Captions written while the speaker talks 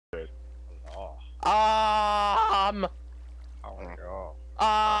Oh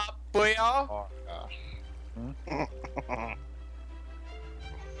god. Booyah. Oh gosh.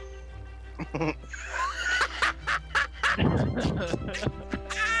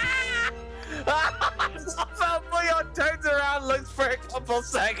 Booyah turns around, looks for a couple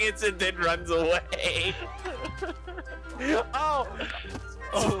seconds, and then runs away. Oh!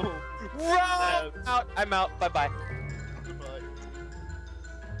 Oh. Wrong! Out. I'm out. Bye-bye.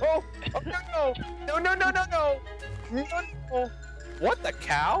 Oh! Oh no! No! No! No! No! No! No! No! What the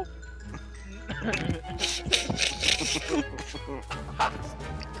cow?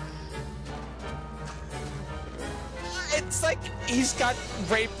 It's like he's got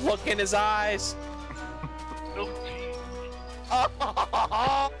rape look in his eyes. No.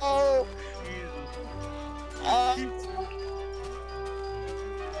 Oh! Jesus.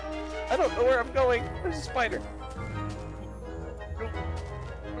 I don't know where I'm going. There's a spider.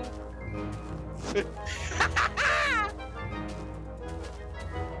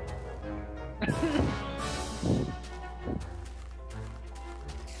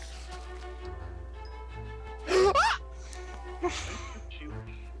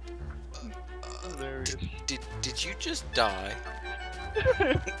 Hilarious. Did you just die?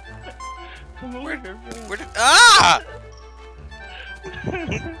 Come over here, bro. Where did ah?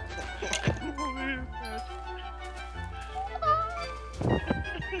 Come over here,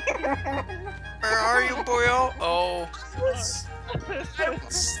 Where are you, boyo? Oh.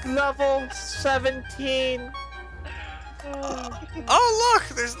 It's level 17. Oh look,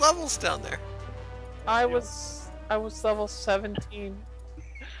 there's levels down there. I was level 17.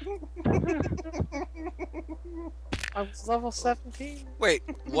 I was level 17. Wait,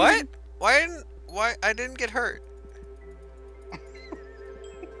 what? Why I didn't get hurt?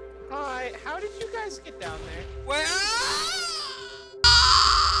 Hi, how did you guys get down there? Wait.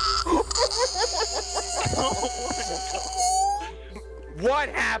 What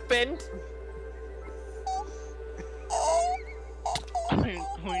happened? I'm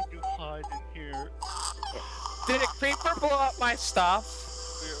going to hide in here. Did a creeper blow up my stuff?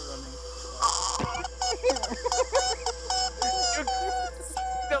 We're running. You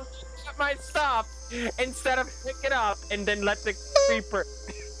blow up my stuff instead of pick it up and then let the creeper.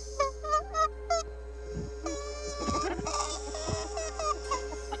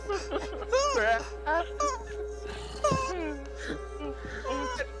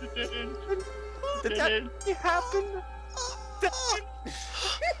 Did that really happen?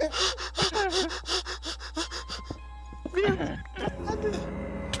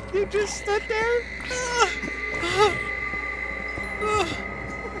 You just stood there?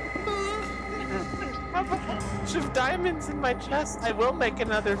 I have a bunch of diamonds in my chest. I will make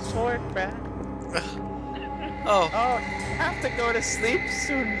another sword, Brad. Oh. Oh, you have to go to sleep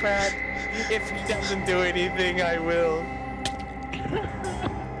soon, Brad. If he doesn't do anything, I will.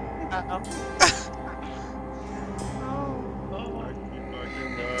 Uh-oh.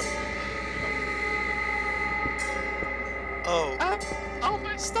 Oh. Oh,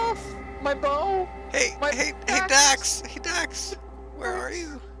 my stuff! My bow! Hey, My hey, axe. Hey, Dax! Where are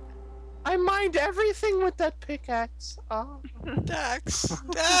you? I mined everything with that pickaxe. Oh, Dax!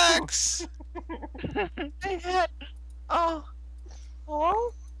 Dax! I had... Oh.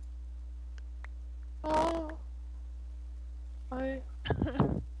 Oh. Oh.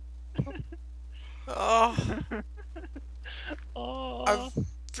 Oh. Oh.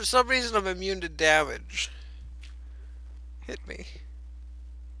 For some reason, I'm immune to damage. Hit me.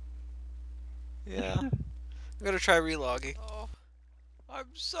 Yeah. I'm gonna try relogging. Oh.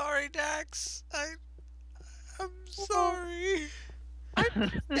 I'm sorry, Dax. I'm sorry. I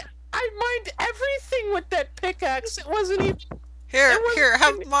mined everything with that pickaxe. It wasn't even... Here, It here,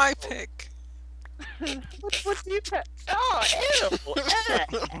 wasn't have my pick. What do you... Oh, ew!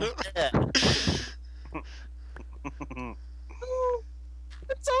 Oh,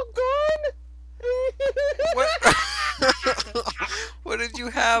 it's all gone! What? What did you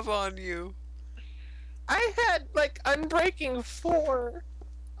have on you? I had, like, Unbreaking 4.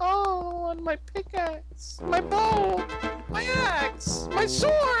 Oh, on my pickaxe. My bow. My axe. My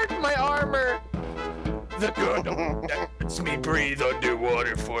sword. My armor. The good old that lets me breathe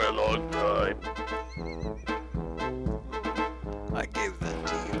underwater for a long time. I gave that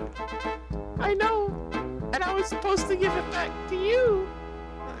to you. I know. And I was supposed to give it back to you.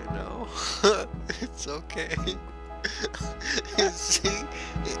 I know. It's okay. See?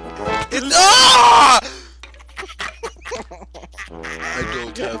 Ah!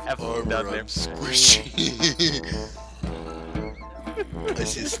 I don't have armor, I'm squishy. I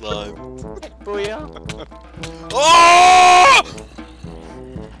see slime. Booyah. Oh!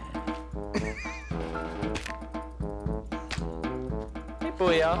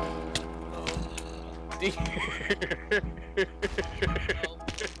 Booyah.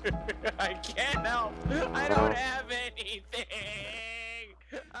 I can't help. I don't have anything.